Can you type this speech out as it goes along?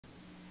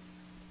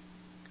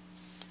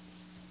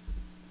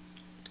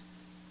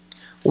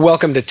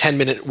Welcome to 10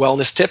 Minute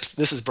Wellness Tips.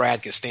 This is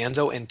Brad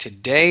Costanzo, and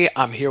today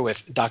I'm here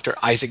with Dr.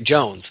 Isaac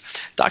Jones.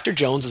 Dr.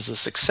 Jones is a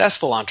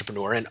successful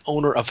entrepreneur and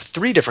owner of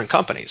 3 different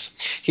companies.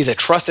 He's a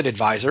trusted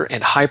advisor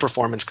and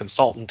high-performance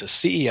consultant to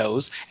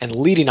CEOs and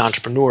leading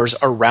entrepreneurs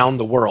around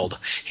the world.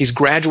 He's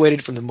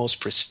graduated from the most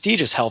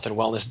prestigious health and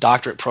wellness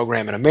doctorate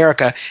program in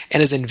America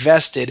and has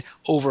invested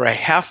over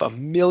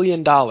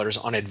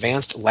 $500,000 on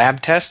advanced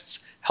lab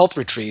tests, health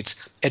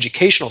retreats,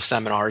 educational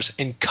seminars,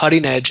 and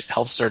cutting-edge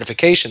health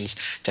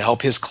certifications to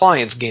help his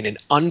clients gain an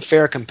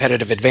unfair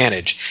competitive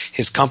advantage.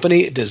 His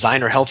company,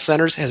 Designer Health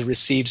Centers, has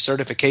received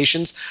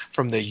certifications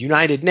from the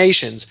United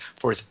Nations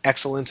for its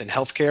excellence in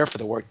healthcare for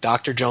the work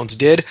Dr. Jones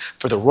did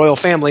for the royal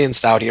family in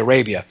Saudi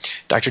Arabia.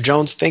 Dr.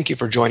 Jones, thank you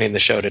for joining the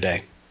show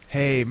today.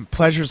 Hey,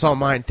 pleasure's all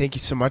mine. Thank you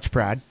so much,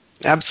 Brad.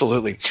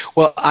 Absolutely.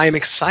 Well, I'm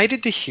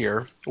excited to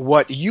hear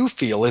what you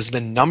feel is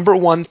the number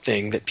one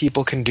thing that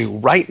people can do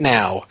right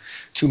now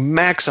to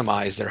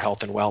maximize their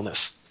health and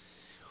wellness.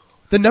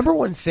 The number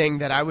one thing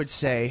that I would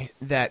say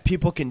that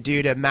people can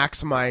do to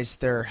maximize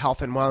their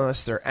health and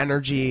wellness, their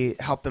energy,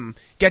 help them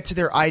get to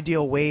their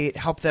ideal weight,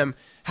 help them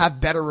have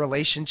better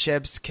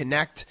relationships,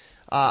 connect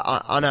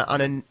on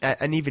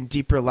an even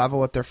deeper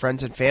level with their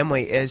friends and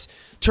family is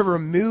to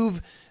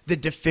remove the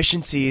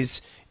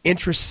deficiencies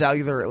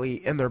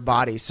intracellularly in their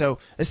body. So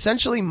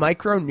essentially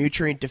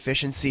micronutrient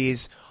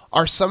deficiencies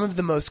are some of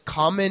the most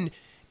common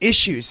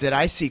issues that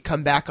I see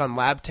come back on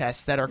lab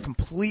tests that are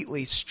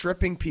completely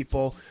stripping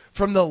people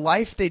from the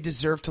life they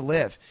deserve to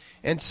live.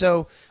 And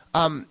so,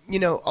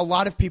 a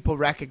lot of people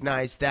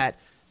recognize that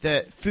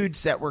the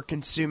foods that we're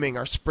consuming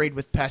are sprayed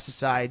with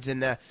pesticides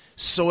and the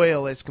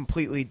soil is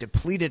completely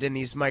depleted in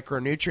these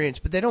micronutrients,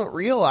 but they don't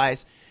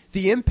realize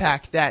the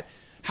impact that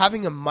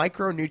having a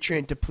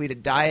micronutrient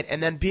depleted diet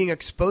and then being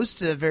exposed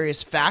to the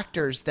various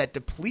factors that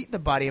deplete the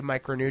body of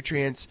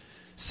micronutrients,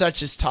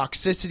 such as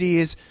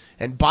toxicities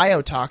and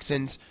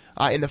biotoxins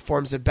in the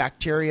forms of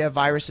bacteria,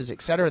 viruses,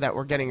 etc., that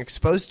we're getting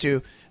exposed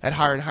to at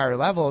higher and higher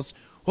levels,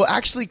 will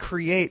actually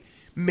create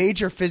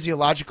major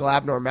physiological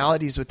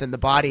abnormalities within the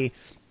body,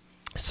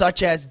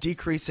 such as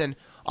decrease in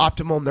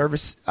optimal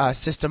nervous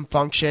system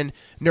function,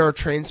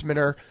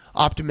 neurotransmitter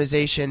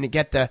optimization to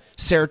get the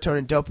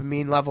serotonin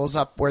dopamine levels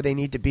up where they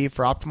need to be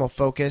for optimal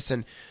focus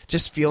and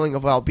just feeling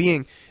of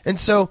well-being. And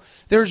so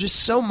there's just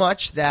so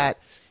much that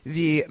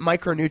the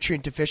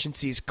micronutrient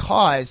deficiencies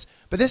cause,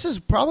 but this is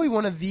probably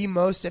one of the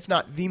most, if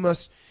not the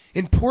most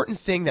important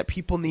thing that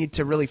people need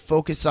to really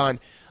focus on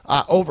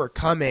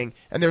overcoming.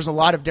 And there's a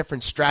lot of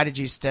different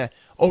strategies to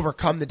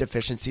overcome the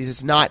deficiencies.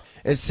 It's not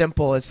as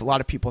simple as a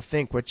lot of people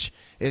think, which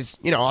is,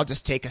 I'll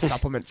just take a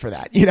supplement for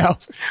that,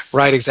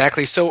 Right,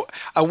 exactly. So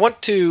I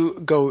want to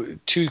go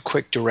 2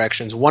 quick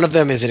directions. One of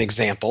them is an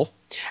example,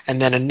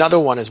 and then another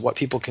one is what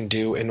people can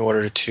do in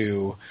order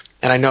to,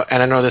 and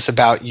I know this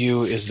about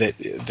you, is that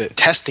the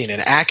testing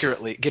and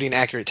getting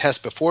accurate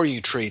tests before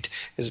you treat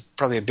is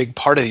probably a big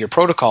part of your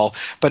protocol.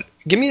 But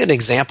give me an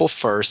example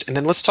first, and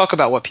then let's talk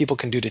about what people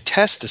can do to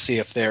test to see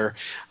if they're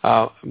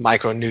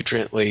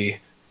micronutriently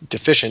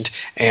deficient,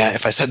 and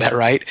if I said that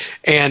right,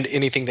 and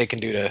anything they can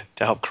do to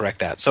help correct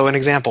that. So an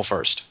example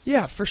first.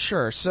 Yeah, for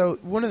sure. So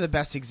one of the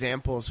best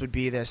examples would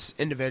be this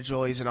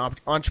individual. He's an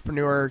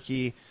entrepreneur.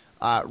 He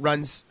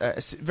runs a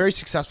very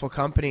successful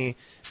company,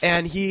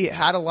 and he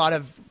had a lot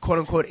of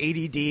quote-unquote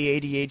ADD,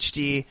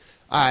 ADHD.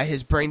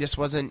 His brain just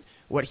wasn't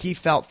what he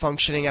felt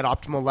functioning at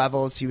optimal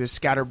levels. He was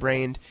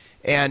scatterbrained,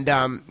 and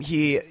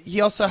he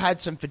also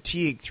had some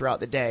fatigue throughout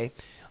the day.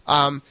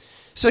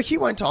 So he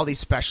went to all these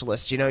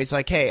specialists. He's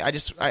like, hey,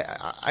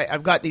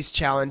 I've got these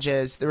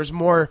challenges. There was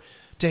more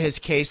to his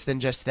case than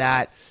just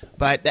that,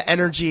 but the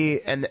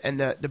energy and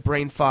the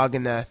brain fog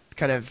and the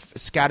kind of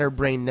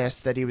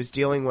scatterbrainness that he was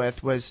dealing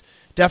with was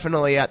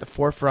definitely at the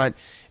forefront.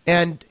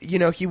 And,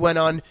 he went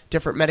on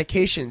different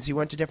medications. He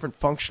went to different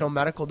functional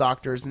medical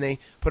doctors, and they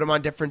put him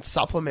on different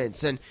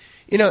supplements. And,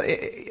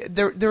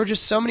 there were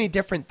just so many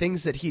different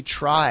things that he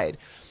tried,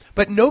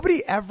 but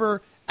nobody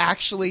ever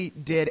actually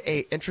did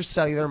a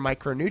intracellular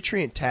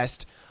micronutrient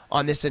test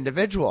on this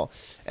individual.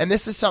 And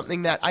this is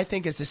something that I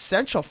think is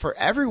essential for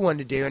everyone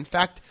to do. In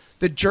fact,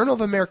 the Journal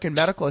of American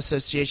Medical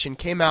Association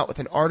came out with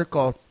an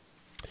article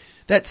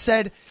that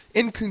said,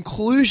 in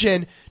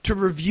conclusion to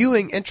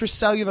reviewing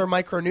intracellular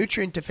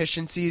micronutrient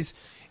deficiencies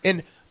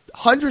in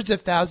hundreds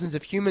of thousands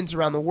of humans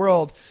around the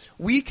world,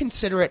 we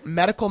consider it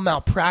medical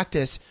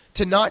malpractice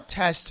to not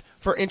test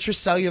for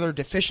intracellular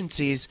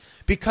deficiencies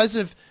because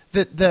of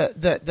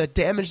the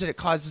damage that it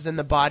causes in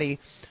the body,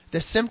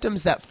 the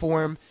symptoms that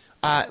form,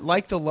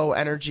 like the low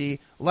energy,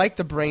 like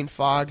the brain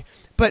fog,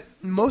 but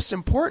most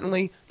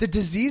importantly, the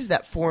disease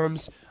that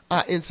forms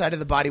inside of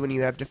the body when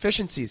you have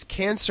deficiencies.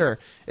 Cancer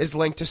is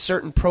linked to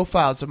certain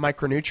profiles of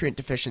micronutrient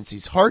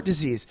deficiencies. Heart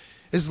disease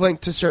is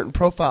linked to certain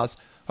profiles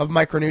of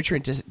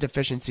micronutrient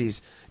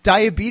deficiencies.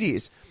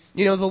 Diabetes,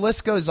 the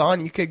list goes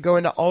on. You could go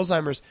into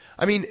Alzheimer's.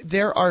 I mean,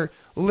 there are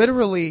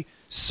literally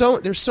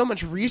there's so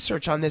much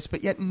research on this,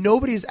 but yet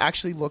nobody's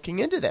actually looking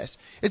into this.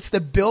 It's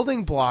the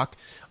building block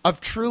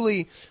of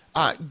truly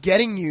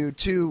getting you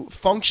to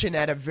function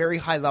at a very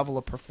high level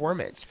of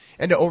performance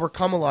and to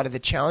overcome a lot of the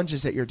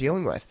challenges that you're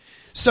dealing with.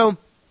 So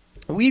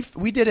we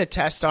did a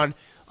test on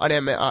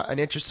an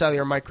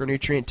intracellular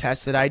micronutrient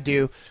test that I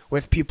do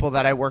with people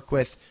that I work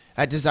with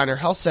at Designer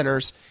Health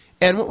Centers.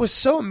 And what was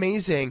so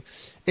amazing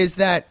is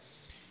that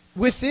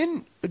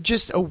within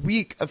just a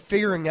week of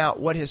figuring out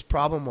what his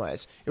problem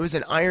was, it was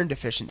an iron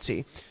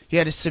deficiency. He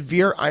had a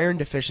severe iron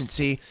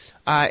deficiency,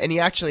 and he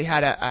actually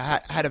had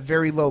a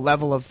very low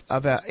level of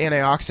an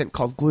antioxidant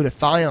called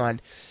glutathione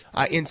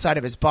inside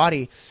of his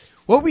body.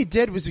 What we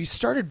did was we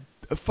started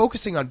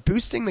focusing on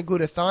boosting the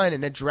glutathione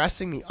and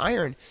addressing the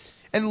iron,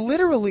 and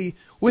literally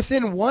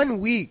within 1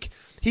 week,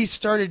 he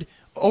started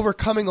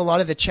overcoming a lot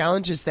of the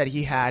challenges that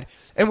he had.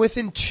 And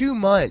within 2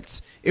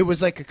 months, it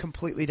was like a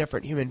completely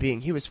different human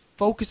being. He was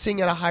focusing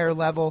at a higher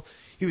level.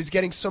 He was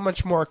getting so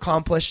much more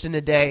accomplished in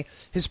a day.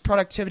 His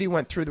productivity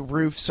went through the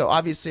roof. So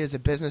obviously, as a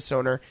business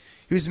owner,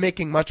 he was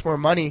making much more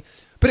money.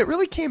 But it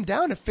really came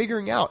down to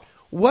figuring out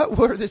what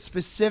were the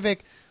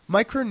specific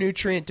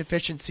micronutrient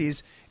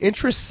deficiencies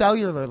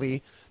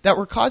intracellularly that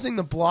were causing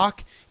the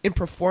block in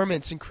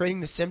performance and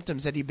creating the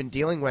symptoms that he'd been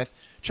dealing with,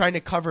 trying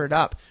to cover it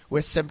up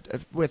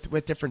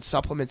with different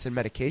supplements and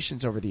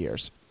medications over the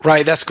years.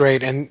 Right, that's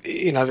great. And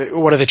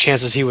what are the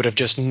chances he would have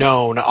just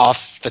known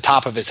off the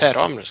top of his head?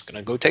 Oh, I'm just going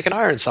to go take an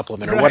iron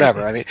supplement or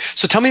whatever. I mean,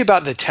 so tell me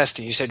about the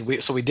testing. You said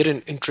we did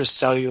an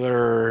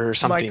intracellular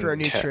something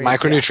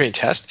micronutrient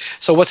test.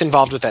 So what's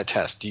involved with that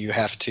test? Do you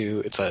have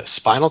to? It's a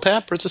spinal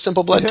tap or it's a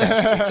simple blood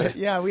test?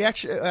 Yeah, we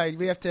actually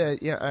we have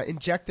to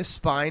inject the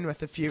spine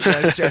with a few.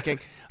 I was joking.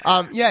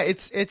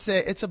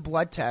 It's a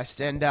blood test,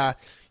 and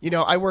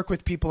I work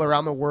with people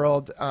around the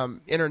world.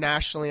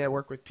 Internationally, I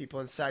work with people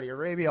in Saudi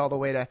Arabia all the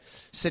way to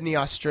Sydney,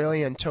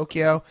 Australia, and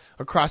Tokyo,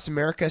 across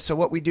America. So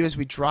what we do is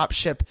we drop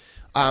ship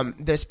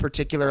this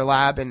particular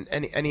lab and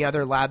any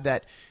other lab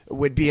that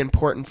would be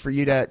important for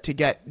you to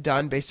get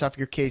done based off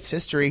your case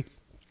history,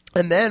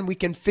 and then we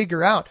can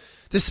figure out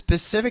the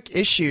specific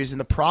issues and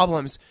the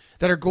problems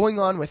that are going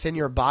on within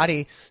your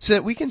body so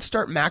that we can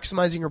start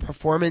maximizing your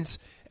performance,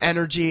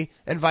 energy,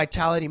 and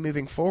vitality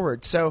moving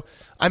forward. So,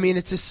 I mean,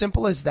 it's as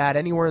simple as that.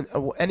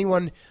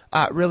 Anyone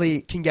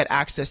really can get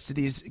access to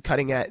this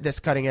cutting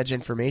edge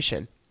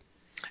information.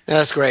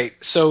 That's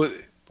great. So,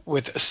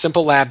 with a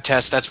simple lab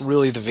test, that's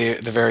really the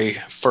very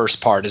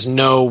first part: is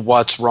know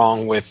what's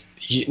wrong with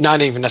you,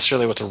 not even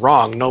necessarily what's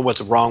wrong. Know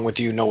what's wrong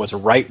with you. Know what's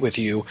right with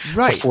you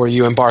before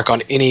you embark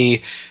on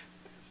any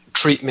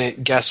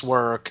treatment,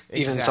 guesswork,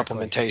 even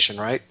supplementation.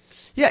 Right?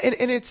 Yeah,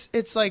 and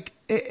it's like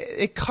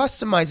it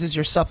customizes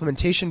your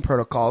supplementation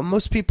protocol.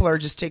 Most people are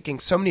just taking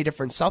so many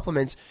different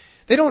supplements.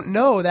 They don't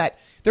know that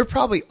they're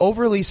probably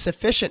overly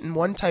sufficient in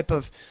one type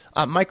of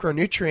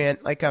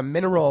micronutrient, like a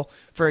mineral,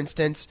 for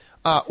instance,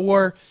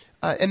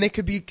 and they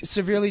could be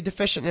severely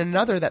deficient in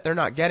another that they're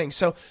not getting.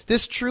 So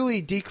this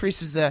truly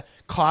decreases the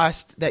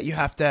cost that you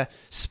have to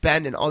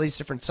spend in all these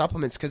different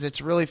supplements, because it's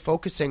really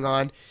focusing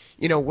on,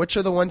 which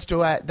are the ones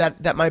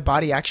that my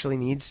body actually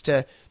needs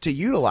to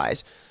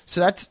utilize. So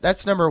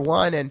that's number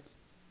one. And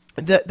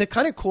the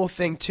kind of cool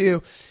thing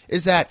too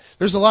is that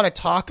there's a lot of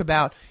talk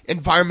about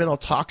environmental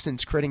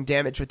toxins creating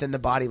damage within the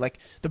body, like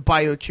the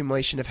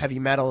bioaccumulation of heavy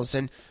metals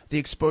and the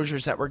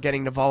exposures that we're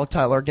getting to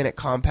volatile organic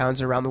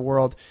compounds around the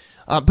world.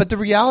 But the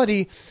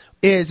reality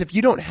is, if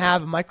you don't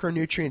have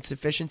micronutrient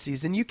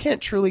deficiencies, then you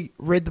can't truly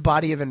rid the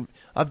body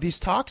of these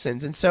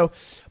toxins. And so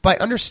by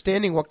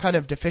understanding what kind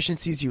of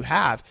deficiencies you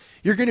have,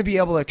 you're going to be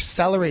able to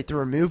accelerate the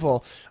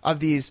removal of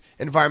these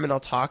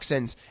environmental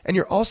toxins. And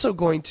you're also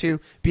going to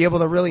be able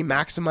to really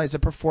maximize the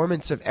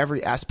performance of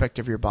every aspect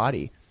of your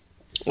body.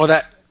 Well,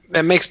 that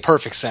makes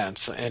perfect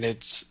sense. And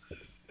it's,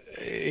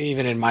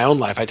 even in my own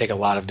life, I take a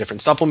lot of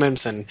different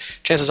supplements, and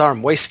chances are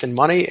I'm wasting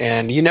money,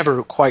 and you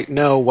never quite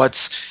know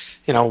what's,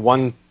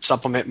 one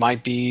supplement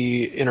might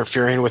be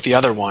interfering with the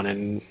other one.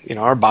 And,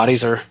 our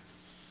bodies are,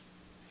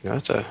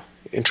 it's a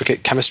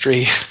intricate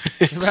chemistry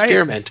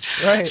experiment.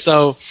 Right.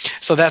 So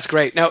that's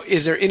great. Now,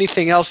 is there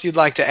anything else you'd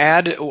like to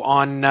add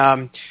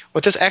on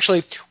with this?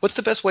 Actually, what's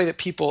the best way that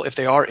people, if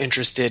they are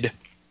interested,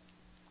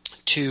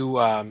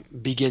 to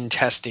begin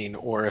testing,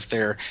 or if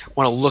they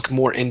want to look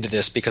more into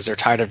this because they're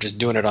tired of just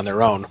doing it on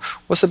their own,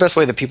 what's the best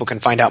way that people can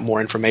find out more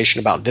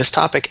information about this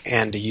topic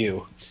and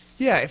you?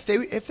 Yeah, if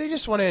they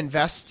just want to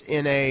invest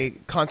in a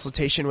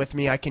consultation with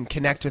me, I can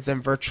connect with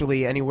them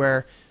virtually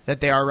anywhere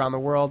that they are around the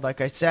world, like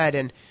I said.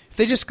 And if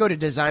they just go to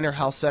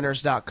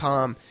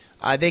designerhealthcenters.com,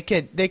 they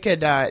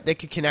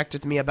could connect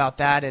with me about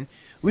that, and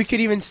we could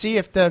even see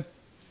if the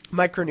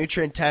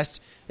micronutrient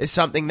test is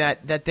something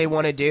that they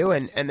want to do,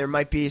 and there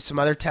might be some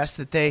other tests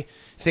that they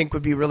think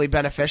would be really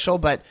beneficial.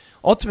 But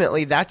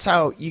ultimately, that's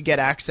how you get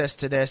access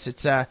to this.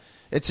 It's a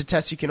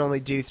test you can only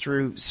do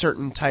through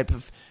certain type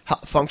of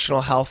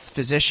functional health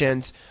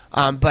physicians.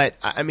 But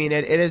I mean,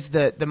 it is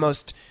the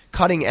most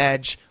cutting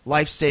edge,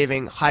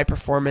 life-saving,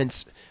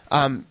 high-performance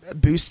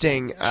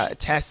boosting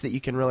test that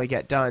you can really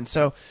get done.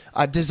 So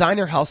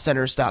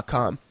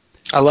designerhealthcenters.com.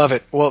 I love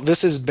it. Well,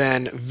 this has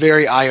been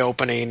very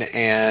eye-opening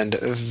and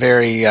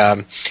very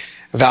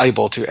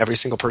valuable to every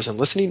single person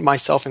listening,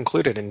 myself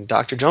included. And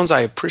Dr. Jones,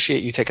 I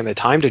appreciate you taking the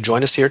time to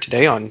join us here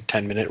today on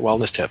 10-Minute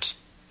Wellness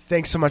Tips.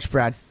 Thanks so much,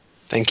 Brad.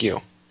 Thank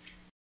you.